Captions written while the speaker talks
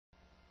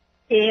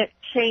it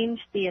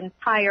changed the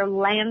entire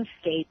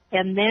landscape,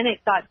 and then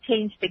it got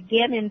changed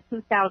again in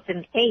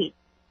 2008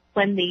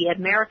 when the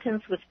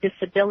Americans with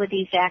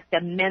Disabilities Act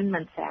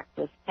Amendments Act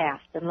was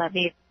passed. And let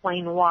me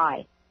explain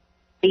why.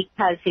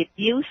 Because if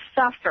you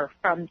suffer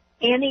from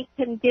any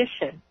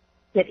condition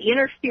that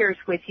interferes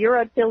with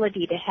your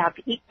ability to have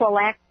equal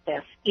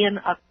access in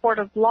a court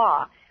of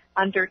law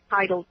under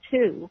Title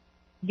II,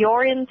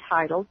 you're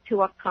entitled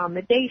to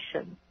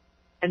accommodation.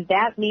 And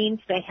that means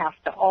they have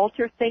to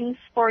alter things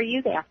for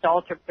you. They have to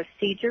alter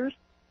procedures.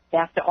 They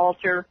have to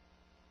alter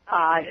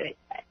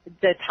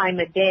the time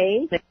of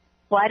day.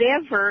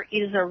 Whatever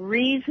is a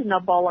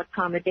reasonable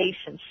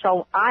accommodation.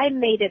 So I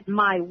made it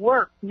my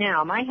work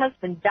now. My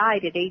husband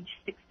died at age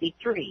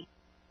 63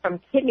 from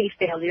kidney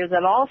failure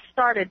that all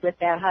started with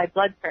that high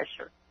blood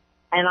pressure.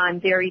 And I'm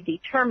very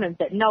determined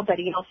that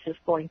nobody else is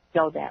going to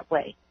go that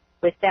way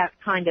with that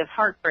kind of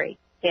heartbreak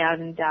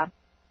and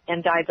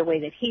die the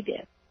way that he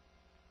did.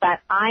 But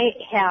I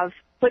have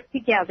put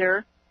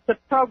together the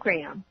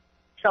program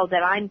so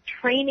that I'm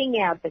training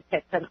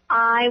advocates, and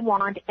I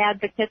want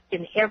advocates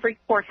in every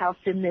courthouse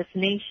in this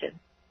nation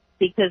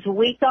because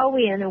we go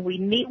in and we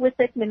meet with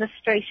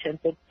administration.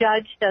 The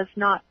judge does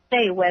not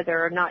say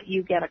whether or not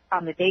you get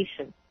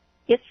accommodation.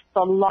 It's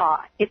the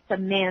law. It's a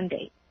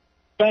mandate.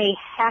 They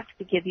have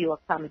to give you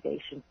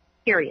accommodation,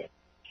 period.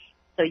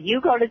 So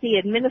you go to the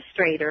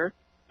administrator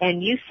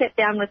and you sit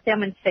down with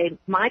them and say,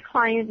 my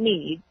client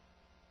needs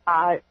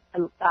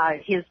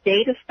his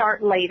day to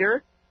start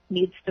later,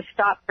 needs to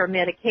stop for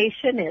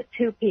medication at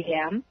 2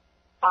 p.m.,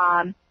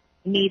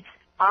 needs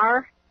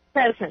our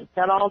presence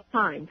at all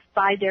times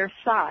by their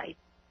side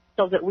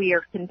so that we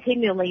are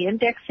continually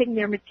indexing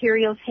their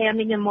materials,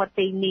 handing them what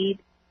they need,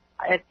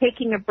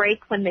 taking a break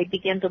when they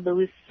begin to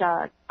lose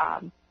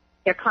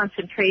their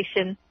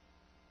concentration,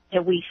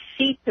 and we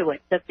see to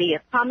it that the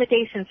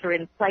accommodations are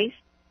in place,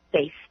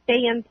 they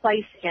stay in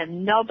place,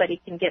 and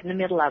nobody can get in the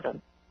middle of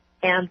them.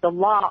 And the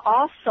law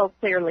also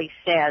clearly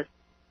says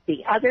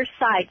the other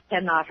side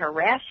cannot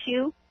harass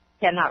you,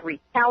 cannot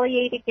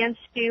retaliate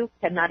against you,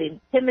 cannot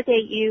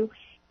intimidate you,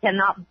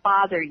 cannot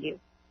bother you.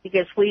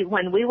 Because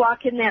when we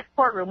walk in that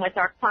courtroom with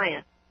our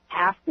client,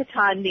 half the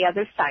time the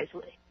other side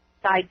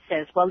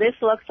says, well, this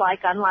looks like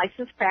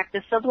unlicensed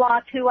practice of law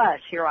to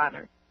us, Your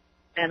Honor.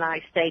 And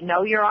I say,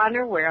 no, Your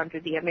Honor, we're under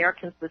the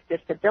Americans with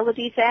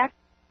Disabilities Act,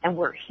 and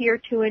we're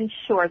here to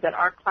ensure that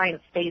our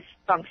client stays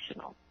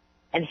functional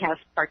and has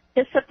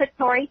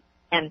participatory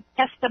and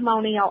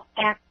testimonial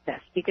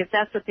access, because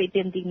that's what they've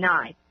been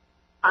denied.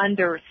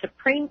 Under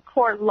Supreme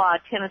Court law,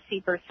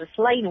 Tennessee versus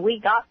Lane, we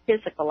got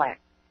physical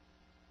access.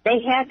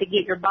 They had to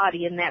get your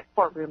body in that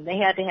courtroom. They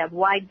had to have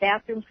wide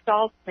bathroom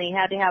stalls. They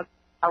had to have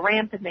a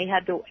ramp, and they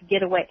had to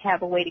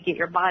have a way to get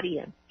your body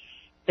in.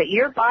 But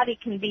your body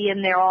can be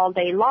in there all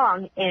day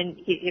long, and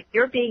if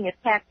you're being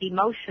attacked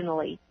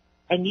emotionally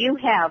and you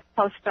have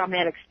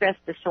post-traumatic stress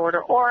disorder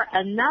or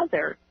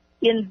another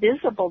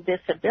invisible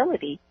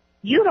disability,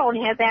 you don't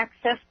have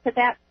access to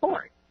that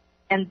court.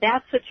 And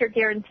that's what you're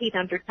guaranteed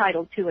under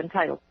Title II and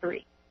Title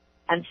III.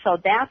 And so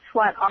that's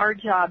what our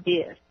job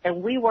is.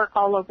 And we work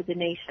all over the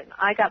nation.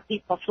 I got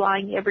people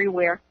flying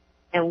everywhere,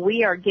 and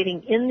we are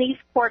getting in these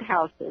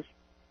courthouses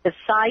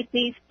beside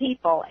these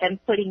people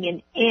and putting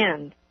an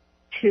end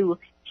to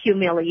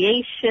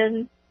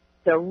humiliation,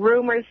 the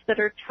rumors that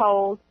are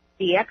told,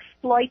 the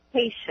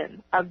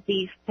exploitation of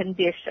these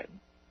conditions.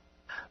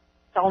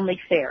 It's only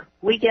fair.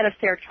 We get a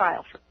fair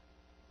trial.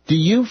 Do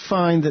you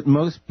find that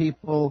most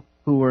people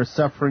who are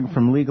suffering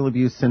from legal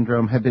abuse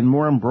syndrome have been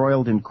more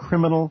embroiled in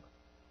criminal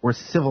or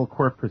civil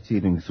court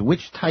proceedings?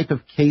 Which type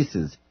of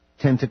cases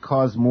tend to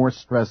cause more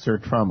stress or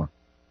trauma?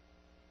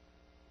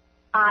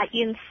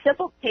 In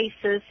civil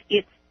cases,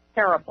 it's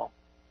terrible.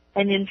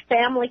 And in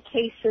family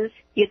cases,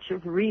 it's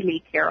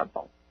really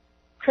terrible.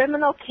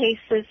 Criminal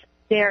cases,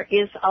 there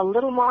is a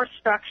little more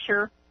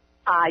structure.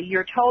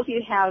 You're told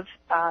you have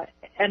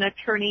an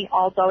attorney,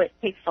 although it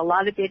takes a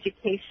lot of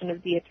education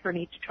of the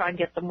attorney to try and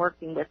get them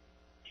working with.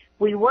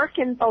 We work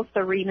in both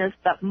arenas,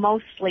 but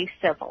mostly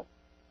civil.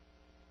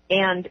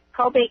 And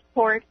probate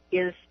court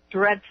is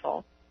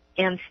dreadful,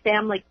 and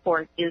family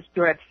court is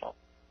dreadful.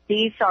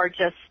 These are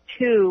just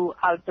two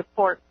of the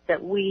courts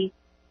that we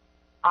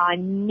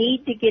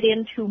need to get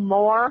into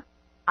more.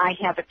 I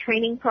have a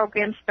training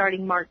program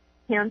starting March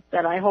 10th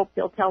that I hope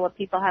you'll tell the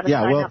people how to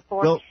sign up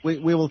for. We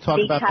will talk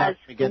about that.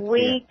 Because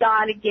we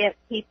got to get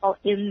people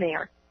in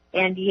there.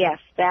 And yes,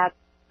 that's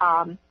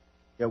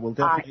we'll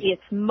definitely,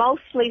 it's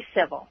mostly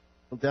civil.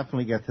 We'll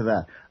definitely get to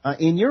that.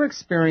 In your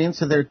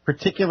experience, are there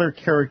particular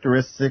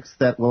characteristics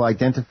that will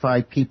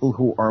identify people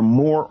who are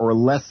more or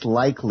less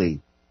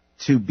likely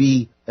to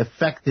be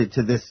affected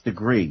to this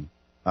degree,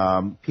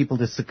 people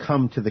to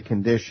succumb to the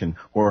condition,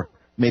 or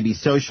maybe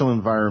social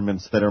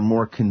environments that are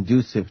more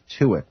conducive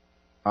to it?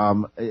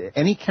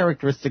 Any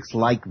characteristics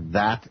like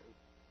that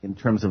in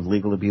terms of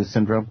legal abuse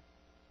syndrome?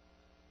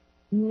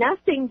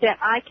 Nothing that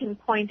I can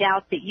point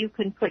out that you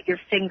can put your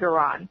finger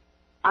on.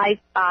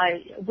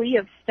 We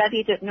have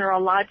studied it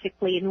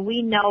neurologically, and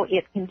we know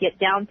it can get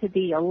down to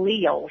the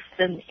alleles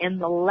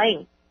and the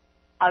length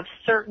of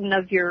certain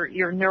of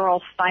your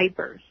neural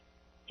fibers.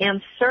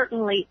 And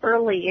certainly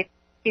early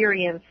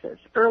experiences,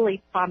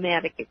 early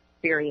traumatic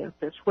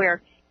experiences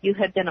where you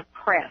have been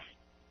oppressed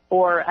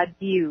or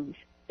abused,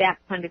 that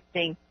kind of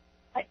thing,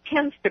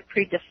 tends to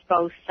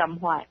predispose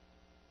somewhat.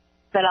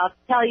 But I'll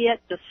tell you,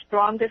 the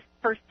strongest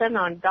person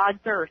on God's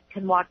earth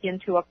can walk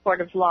into a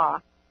court of law,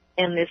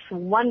 and this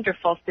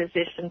wonderful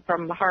physician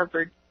from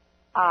Harvard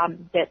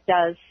that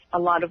does a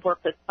lot of work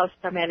with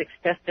post-traumatic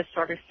stress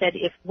disorder said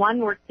if one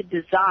were to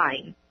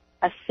design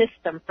a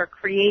system for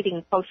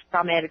creating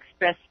post-traumatic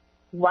stress,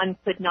 one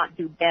could not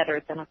do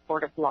better than a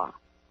court of law.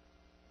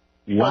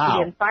 Wow. So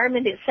the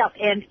environment itself,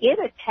 and it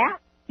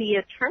attacks the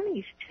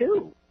attorneys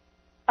too.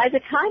 By the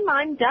time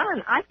I'm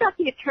done, I've got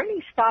the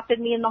attorney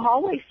stopping me in the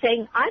hallway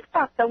saying, I've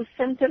got those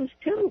symptoms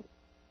too.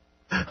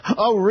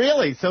 Oh,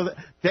 really? So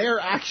they're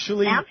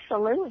actually...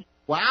 Absolutely.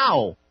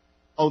 Wow.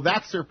 Oh,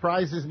 that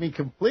surprises me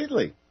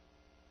completely.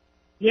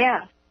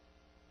 Yes.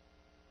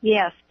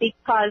 Yes,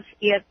 because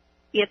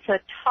it's a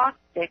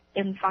toxic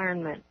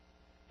environment.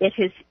 It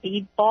has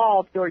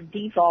evolved or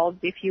devolved,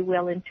 if you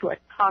will, into a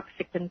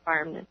toxic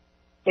environment.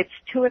 It's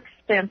too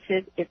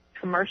expensive. It's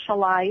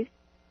commercialized.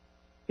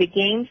 The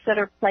games that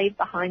are played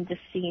behind the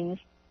scenes,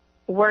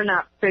 we're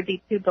not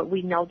privy to, but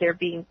we know they're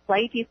being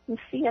played. You can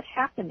see it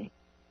happening.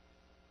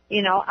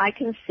 You know, I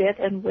can sit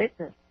and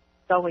witness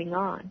going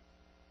on.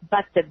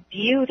 But the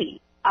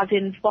beauty of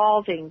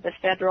involving the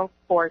federal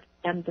court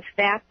and the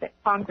fact that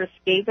Congress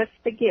gave us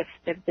the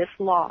gift of this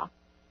law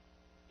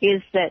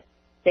is that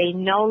they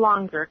no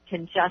longer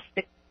can just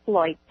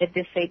exploit a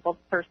disabled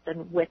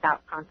person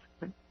without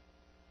consequence.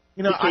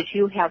 You know, because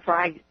you have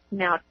rights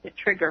now to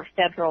trigger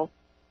federal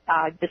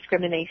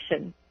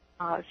discrimination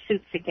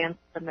suits against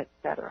them, et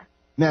cetera.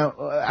 Now,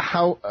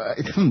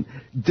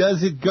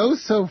 does it go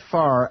so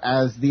far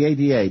as the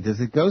ADA, does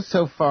it go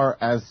so far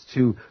as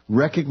to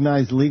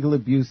recognize legal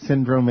abuse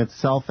syndrome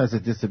itself as a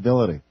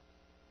disability?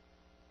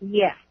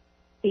 Yes,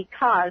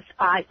 because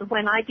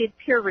when I did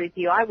peer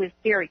review, I was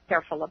very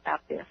careful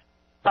about this.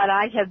 What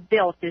I have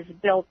built is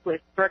built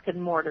with brick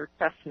and mortar,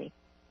 trust me.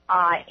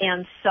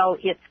 And so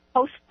it's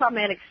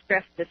post-traumatic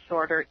stress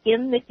disorder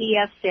in the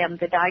DSM,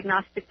 the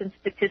Diagnostic and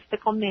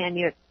Statistical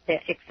Manual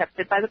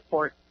accepted by the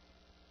court,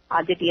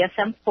 the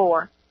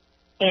DSM-4,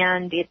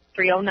 and it's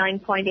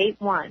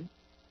 309.81.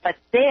 But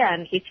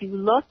then if you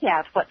look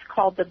at what's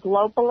called the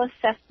Global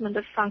Assessment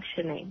of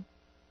Functioning,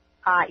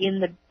 in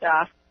the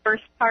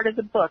first part of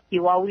the book,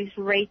 you always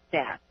rate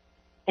that.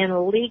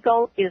 And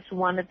legal is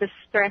one of the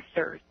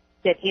stressors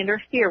that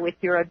interfere with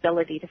your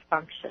ability to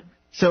function.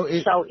 So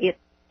it's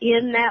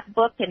in that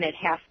book, and it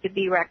has to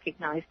be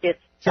recognized.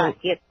 It's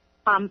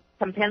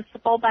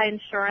compensable by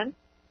insurance,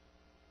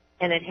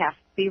 and it has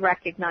to be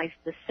recognized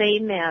the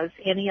same as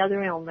any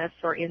other illness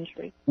or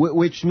injury.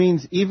 Which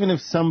means even if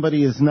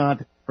somebody is not,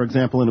 for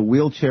example, in a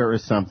wheelchair or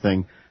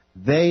something,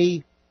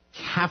 they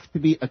have to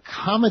be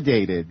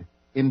accommodated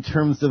in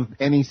terms of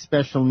any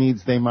special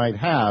needs they might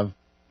have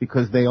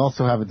because they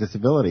also have a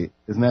disability.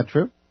 Isn't that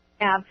true?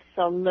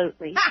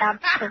 Absolutely.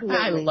 Absolutely.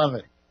 I love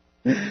it.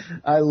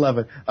 I love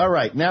it. All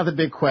right, now the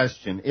big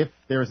question. If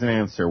there's an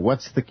answer,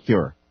 what's the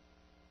cure?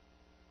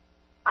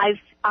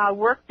 I've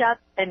worked up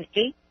an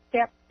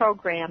 8-step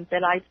program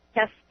that I've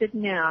tested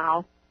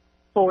now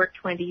for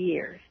 20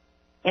 years.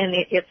 And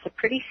it's a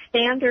pretty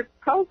standard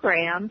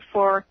program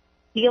for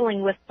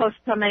dealing with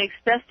post-traumatic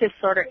stress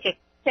disorder,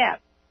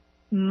 except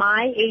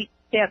my 8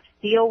 steps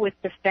deal with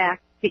the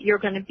fact that you're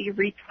going to be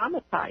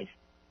re-traumatized.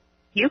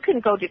 You can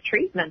go to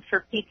treatment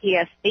for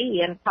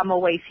PTSD and come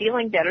away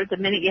feeling better. The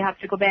minute you have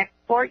to go back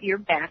to court, you're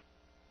back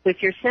with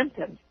your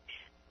symptoms.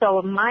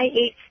 So my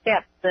 8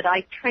 steps that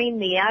I train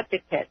the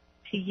advocate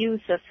to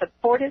use a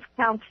supportive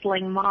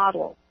counseling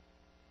model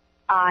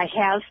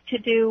has to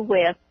do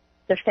with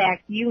the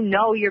fact you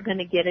know you're going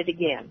to get it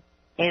again.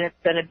 And it's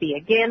going to be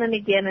again and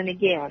again and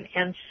again.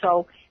 And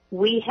so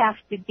we have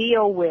to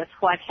deal with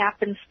what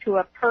happens to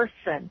a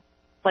person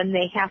when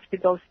they have to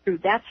go through.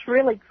 That's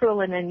really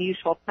cruel and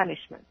unusual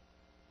punishment.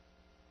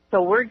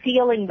 So we're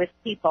dealing with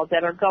people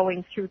that are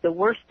going through the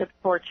worst of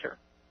torture.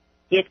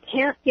 It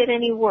can't get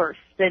any worse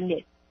than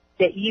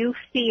that you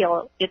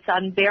feel it's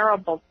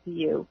unbearable to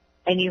you,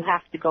 and you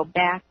have to go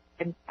back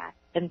and back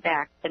and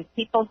back. And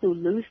people who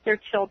lose their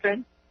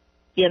children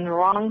in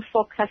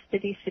wrongful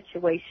custody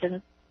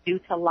situations due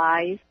to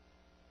lies,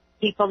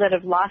 people that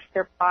have lost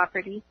their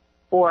property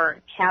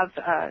or have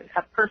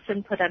a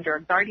person put under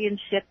a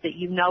guardianship that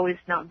you know is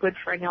not good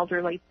for an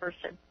elderly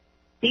person,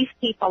 these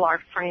people are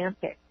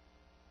frantic.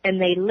 And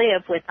they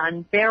live with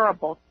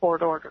unbearable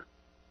court orders.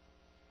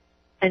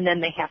 And then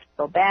they have to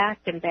go back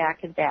and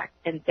back and back.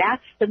 And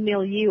that's the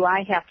milieu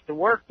I have to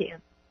work in.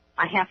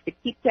 I have to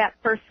keep that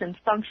person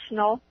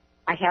functional.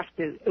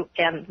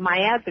 And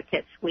my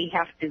advocates, we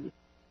have to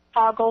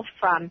toggle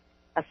from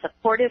a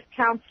supportive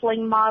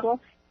counseling model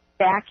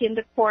back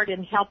into court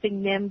and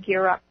helping them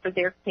gear up for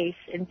their case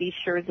and be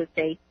sure that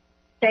they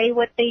say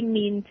what they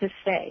mean to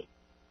say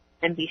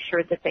and be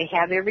sure that they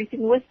have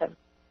everything with them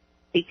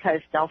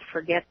because they'll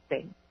forget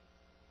things.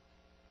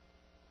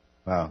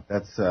 Wow,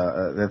 that's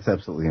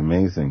absolutely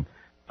amazing.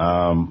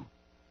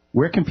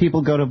 Where can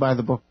people go to buy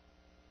the book?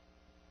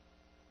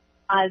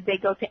 They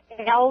go to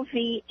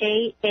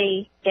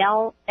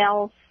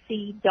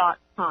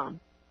LVAALLC.com.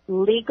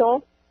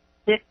 Legal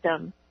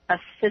Victim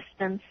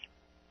Assistance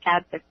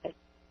Advocate,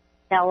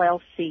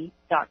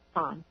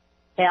 LLC.com.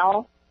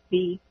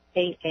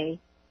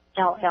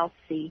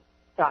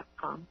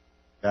 LVAALLC.com.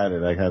 Got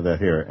it. I have that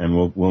here,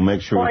 and we'll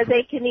make sure. Or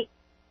they can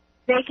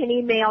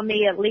email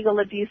me at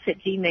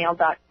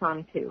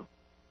legalabuse@gmail.com too.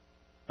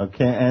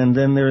 Okay, and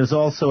then there is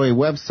also a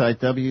website,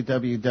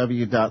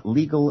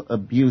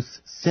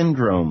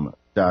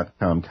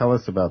 www.legalabusesyndrome.com. Tell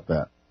us about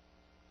that.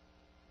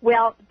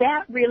 Well,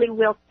 that really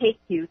will take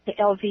you to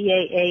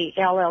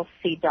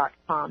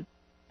LVAALLC.com.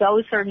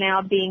 Those are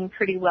now being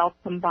pretty well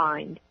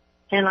combined.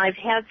 And I've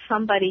had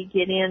somebody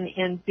get in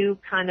and do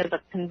kind of a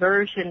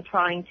conversion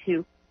trying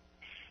to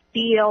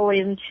steal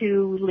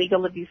into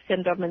legal abuse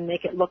syndrome and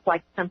make it look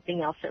like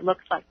something else. It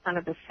looks like kind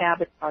of a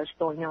sabotage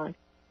going on.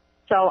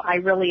 So I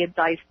really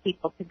advise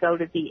people to go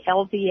to the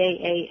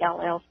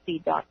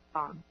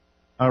LVAALLC.com.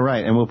 All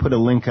right, and we'll put a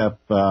link up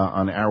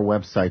on our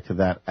website to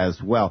that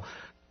as well.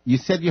 You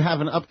said you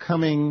have an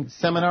upcoming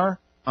seminar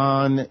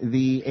on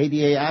the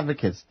ADA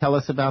advocates. Tell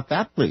us about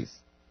that, please.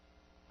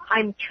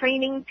 I'm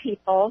training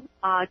people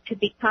to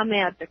become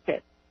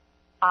advocates.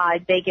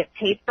 They get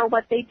paid for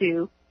what they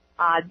do.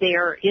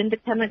 They're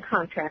independent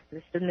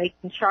contractors, and they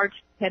can charge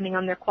depending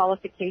on their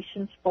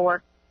qualifications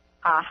for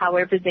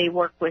however they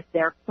work with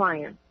their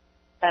clients.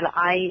 But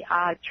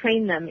I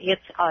train them.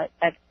 It's a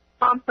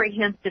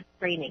comprehensive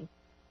training.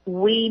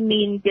 We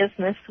mean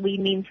business. We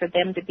mean for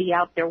them to be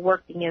out there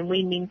working, and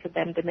we mean for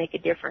them to make a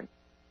difference.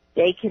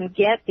 They can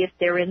get, if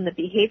they're in the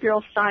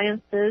behavioral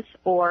sciences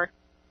or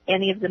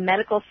any of the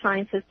medical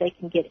sciences, they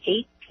can get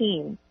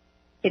 18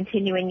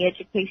 continuing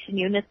education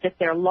units. If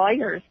they're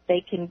lawyers, they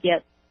can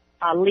get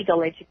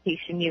legal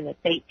education units,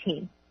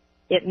 18.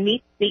 It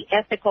meets the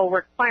ethical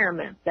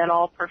requirements that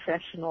all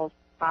professionals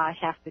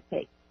have to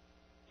take.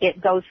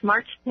 It goes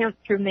March 10th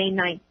through May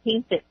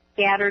 19th. It's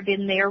scattered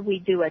in there. We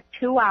do a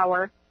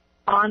 2-hour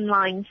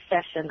online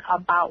session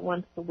about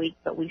once a week,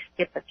 but we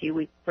skip a few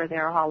weeks for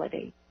their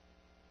holidays.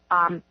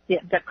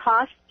 The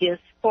cost is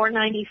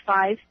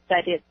 $495,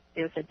 but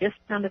there's a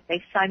discount if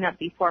they sign up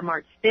before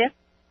March 5th,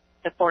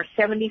 to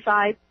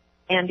 $475.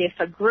 And if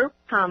a group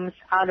comes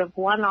out of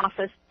one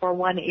office or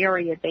one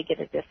area, they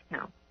get a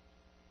discount.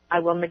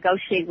 I will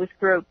negotiate with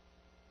groups.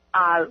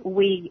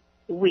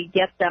 We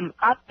get them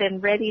up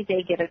and ready.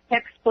 They get a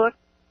textbook.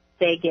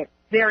 They get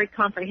very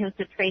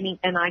comprehensive training,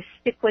 and I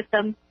stick with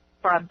them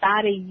for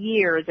about a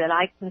year that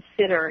I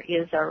consider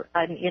is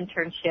an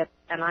internship,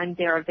 and I'm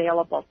there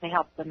available to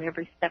help them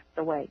every step of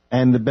the way.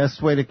 And the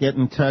best way to get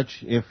in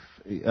touch if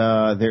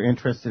they're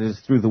interested is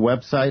through the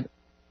website?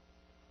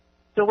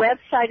 The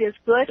website is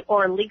good,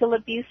 or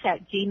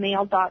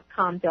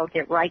legalabuse@gmail.com. They'll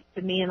get right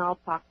to me, and I'll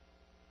talk.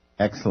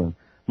 Excellent.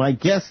 My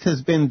guest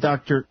has been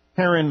Dr.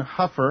 Karin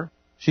Huffer.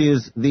 She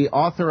is the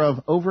author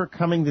of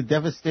Overcoming the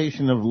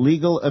Devastation of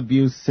Legal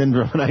Abuse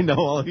Syndrome. And I know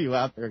all of you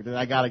out there,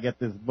 I got to get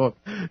this book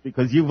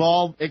because you've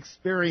all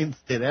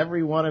experienced it,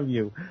 every one of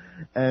you.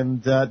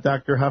 And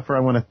Dr. Huffer,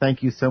 I want to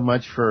thank you so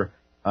much for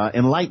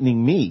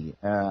enlightening me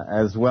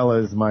as well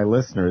as my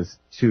listeners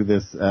to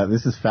this.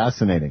 This is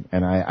fascinating,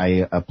 and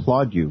I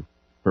applaud you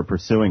for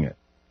pursuing it.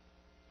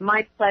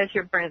 My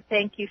pleasure, Brent.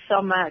 Thank you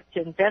so much,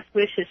 and best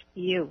wishes to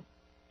you.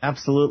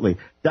 Absolutely.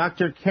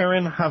 Dr.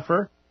 Karin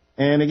Huffer.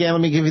 And again,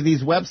 let me give you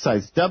these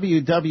websites,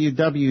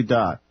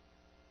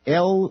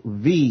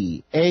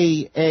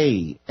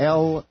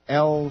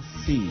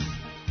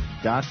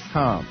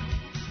 www.lvaallc.com.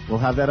 We'll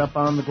have that up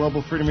on the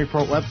Global Freedom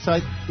Report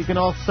website. You can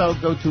also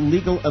go to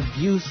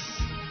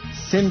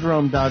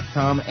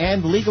legalabusesyndrome.com,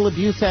 and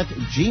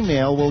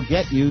legalabuse@gmail will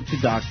get you to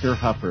Dr.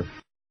 Huffer.